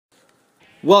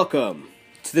Welcome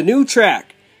to the new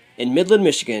track in Midland,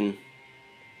 Michigan,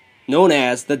 known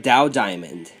as the Dow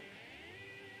Diamond.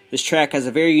 This track has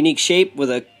a very unique shape with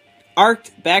a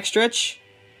arced backstretch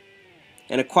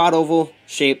and a quad oval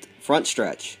shaped front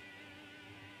stretch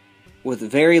with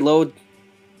very low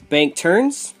bank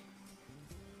turns.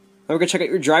 And we're going to check out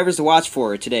your drivers to watch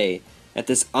for today at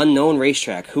this unknown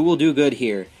racetrack. Who will do good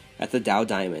here at the Dow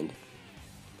Diamond?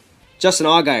 Justin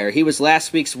Allgaier, he was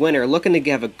last week's winner, looking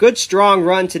to have a good strong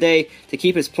run today to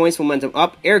keep his points momentum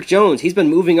up. Eric Jones, he's been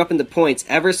moving up in the points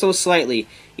ever so slightly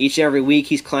each and every week.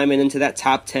 He's climbing into that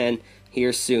top 10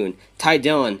 here soon. Ty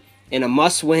Dillon in a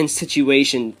must-win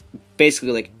situation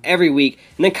basically like every week.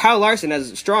 And then Kyle Larson has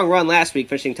a strong run last week,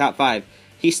 finishing top 5.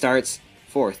 He starts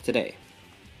 4th today.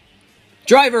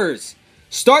 Drivers,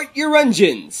 start your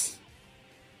engines.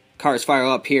 Cars fire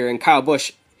up here, and Kyle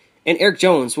Busch and Eric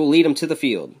Jones will lead them to the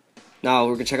field. Now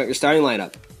we're going to check out your starting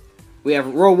lineup. We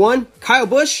have row 1, Kyle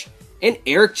Busch and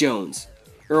Eric Jones.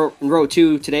 In row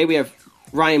 2 today, we have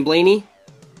Ryan Blaney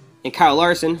and Kyle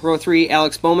Larson. Row 3,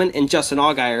 Alex Bowman and Justin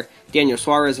Allgaier. Daniel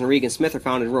Suarez and Regan Smith are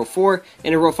found in row 4.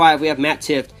 And in row 5, we have Matt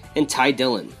Tifft and Ty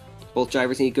Dillon. Both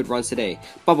drivers need good runs today.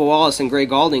 Bubba Wallace and Greg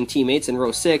Galding, teammates, in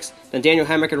row 6. Then Daniel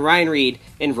Hemrick and Ryan Reed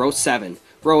in row 7.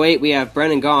 Row 8, we have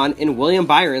Brennan Gaughan and William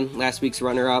Byron, last week's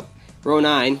runner-up. Row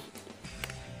 9,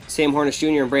 Sam Hornish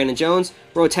Jr. and Brandon Jones.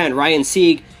 Row 10, Ryan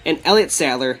Sieg and Elliott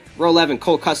Sadler. Row 11,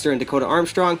 Cole Custer and Dakota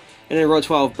Armstrong. And in row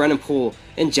 12, Brennan Poole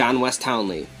and John West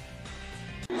Townley.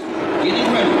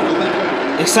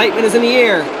 Excitement is in the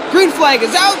air. Green flag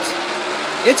is out!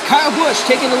 It's Kyle Busch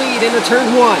taking the lead into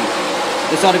turn 1.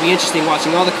 This ought to be interesting,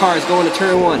 watching all the cars go into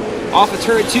turn 1. Off of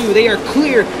turn 2, they are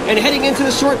clear and heading into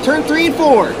the short turn 3 and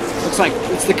 4. Looks like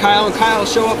it's the Kyle and Kyle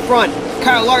show up front.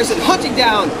 Kyle Larson hunting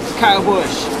down Kyle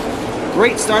Busch.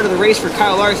 Great start of the race for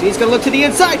Kyle Larson. He's going to look to the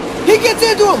inside. He gets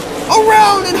into him.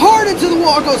 Around and hard into the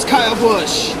wall goes Kyle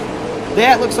Busch.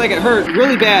 That looks like it hurt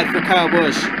really bad for Kyle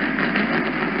Busch.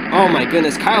 Oh my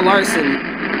goodness. Kyle Larson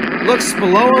looks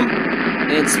below him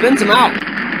and spins him out.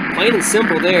 Plain and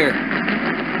simple there.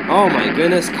 Oh my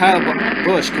goodness. Kyle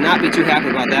Busch cannot be too happy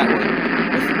about that one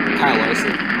with Kyle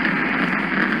Larson.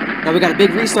 Now we got a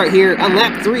big restart here on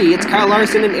lap 3. It's Kyle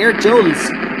Larson and Eric Jones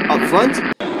up front.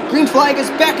 Green flag is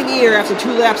back in the air after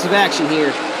 2 laps of action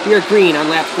here. We are green on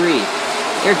lap 3.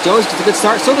 Eric Jones gets a good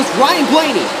start, so does Ryan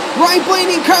Blaney. Ryan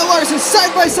Blaney and Kyle Larson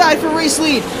side by side for race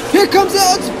lead. Here comes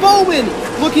Alex Bowman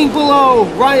looking below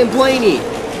Ryan Blaney.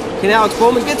 Can Alex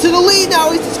Bowman get to the lead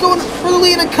now? He's just going for the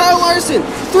lead on Kyle Larson.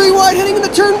 3 wide heading into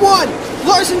turn 1.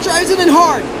 Larson drives it in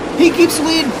hard. He keeps the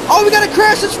lead. Oh, we got a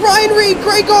crash. It's Ryan Reed,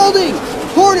 Greg Galding,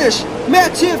 Hornish,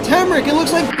 Matt Tifft, Hemrick. It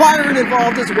looks like Byron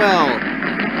involved as well.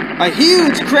 A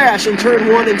huge crash in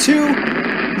turn 1 and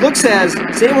 2. Looks as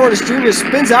Sam Hornish Jr.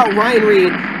 spins out Ryan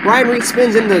Reed. Ryan Reed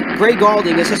spins into Greg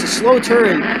Galding. It's just a slow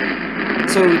turn,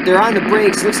 so they're on the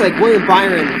brakes. Looks like William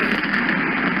Byron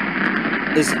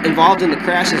is involved in the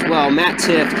crash as well. Matt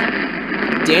Tifft,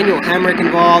 Daniel Hemrick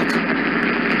involved,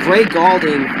 Greg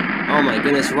Galding. Oh my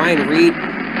goodness, Ryan Reed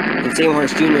and Sam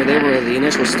Hornish Jr., they were the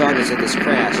initial starters of this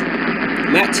crash.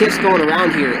 Matt Tift's going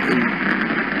around here,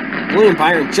 and William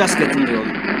Byron just gets into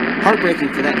him.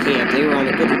 Heartbreaking for that camp. They were on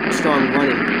a good, strong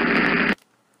running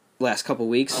last couple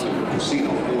weeks.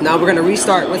 Now we're going to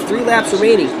restart with 3 laps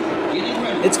remaining.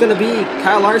 It's going to be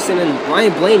Kyle Larson and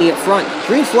Ryan Blaney up front.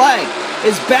 Green flag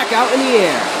is back out in the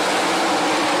air.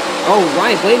 Oh,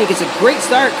 Ryan Blaney gets a great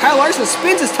start. Kyle Larson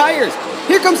spins his tires.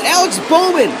 Here comes Alex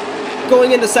Bowman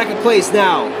going into 2nd place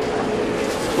now.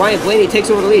 Ryan Blaney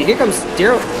takes over the lead. Here comes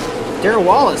Darrell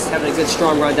Wallace having a good,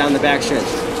 strong run down the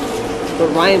backstretch.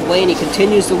 But Ryan Blaney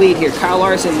continues to lead here. Kyle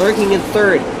Larson lurking in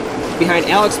 3rd behind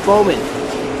Alex Bowman.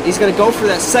 He's going to go for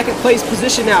that 2nd place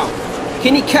position now.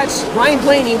 Can he catch Ryan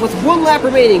Blaney with 1 lap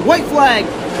remaining? White flag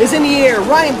is in the air.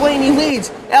 Ryan Blaney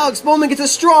leads. Alex Bowman gets a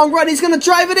strong run. He's going to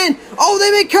drive it in. Oh, they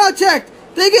make contact.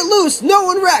 They get loose. No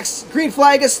one wrecks. Green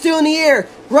flag is still in the air.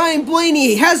 Ryan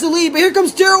Blaney has the lead, but here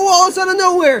comes Darrell Wallace out of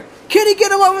nowhere. Can he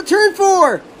get him out of turn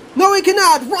 4? No, he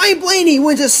cannot. Ryan Blaney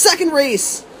wins his 2nd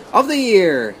race of the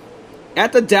year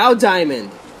at the Dow Diamond.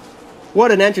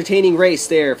 What an entertaining race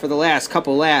there for the last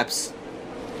couple laps.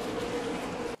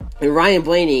 And Ryan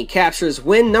Blaney captures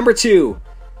win number 2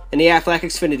 in the Aflac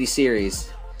xfinity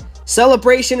series.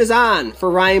 Celebration is on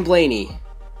for Ryan Blaney.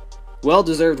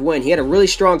 Well-deserved win. He had a really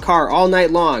strong car all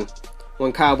night long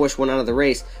when Kyle Busch went out of the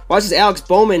race. Watch this, Alex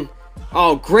Bowman.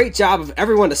 Oh, great job of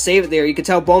everyone to save it there. You could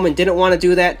tell Bowman didn't want to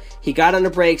do that. He got on the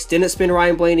brakes, didn't spin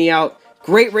Ryan Blaney out.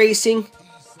 Great racing,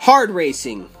 hard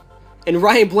racing. And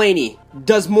Ryan Blaney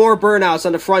does more burnouts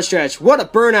on the front stretch. What a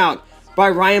burnout by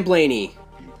Ryan Blaney.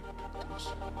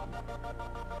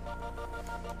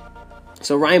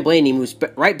 So Ryan Blaney moves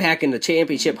right back in the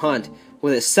championship hunt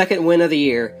with his second win of the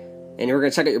year. And we're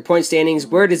going to check out your point standings.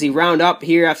 Where does he round up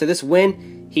here after this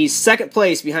win? He's second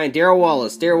place behind Darrell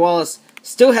Wallace. Darrell Wallace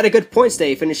still had a good points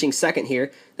day, finishing second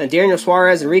here. Then Daniel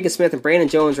Suarez and Regan Smith and Brandon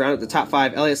Jones round up the top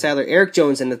 5. Elliott Sadler, Eric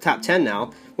Jones in the top 10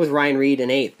 now, with Ryan Reed in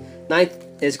 8th.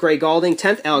 9th is Gray Galding.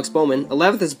 10th, Alex Bowman.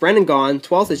 11th is Brendan Gaughan.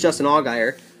 12th is Justin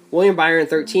Allgaier. William Byron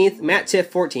 13th. Matt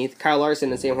Tiff 14th. Kyle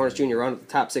Larson and Sam Hornish Jr. round up the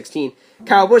top 16.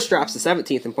 Kyle Busch drops to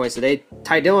 17th in points today.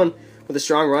 Ty Dillon with a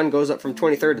strong run goes up from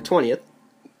 23rd to 20th.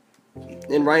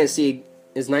 And Ryan Sieg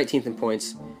is 19th in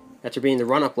points after being the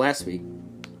run-up last week.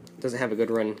 Doesn't have a good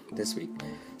run this week.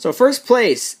 So first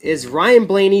place is Ryan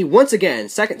Blaney once again,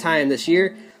 second time this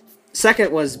year.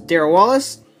 Second was Darrell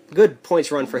Wallace. Good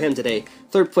points run for him today.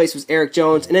 Third place was Eric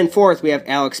Jones. And then fourth, we have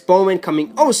Alex Bowman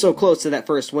coming oh so close to that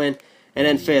first win. And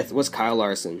then fifth was Kyle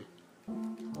Larson.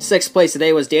 Sixth place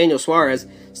today was Daniel Suarez,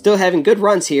 still having good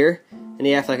runs here in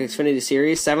the Aflac Xfinity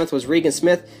Series. Seventh was Regan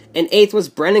Smith. And eighth was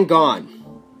Brendan Gaughan.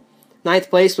 Ninth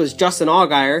place was Justin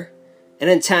Allgaier, and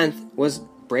then 10th was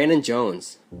Brandon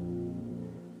Jones.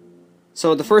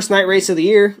 So the first night race of the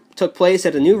year took place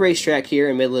at a new racetrack here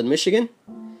in Midland, Michigan.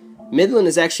 Midland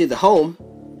is actually the home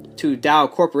to Dow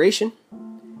Corporation,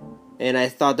 and I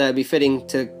thought that would be fitting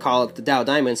to call it the Dow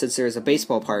Diamond since there is a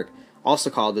baseball park also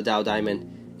called the Dow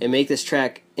Diamond, and make this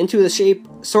track into the shape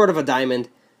sort of a diamond,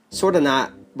 sort of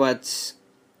not, but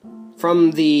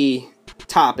from the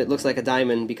top it looks like a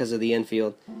diamond because of the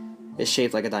infield. Is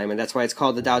shaped like a diamond. That's why it's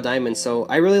called the Dow Diamond. So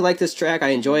I really like this track. I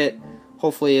enjoy it.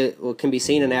 Hopefully it can be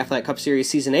seen in Aflac Cup Series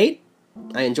Season 8.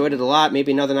 I enjoyed it a lot.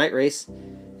 Maybe another night race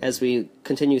as we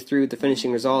continue through the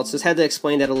finishing results. Just had to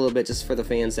explain that a little bit just for the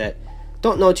fans that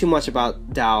don't know too much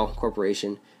about Dow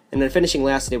Corporation. And then finishing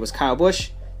last today was Kyle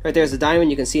Busch. Right there's the diamond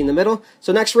you can see in the middle.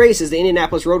 So next race is the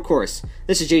Indianapolis Road Course.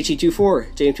 This is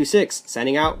JT24, JM26,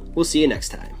 signing out. We'll see you next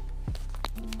time.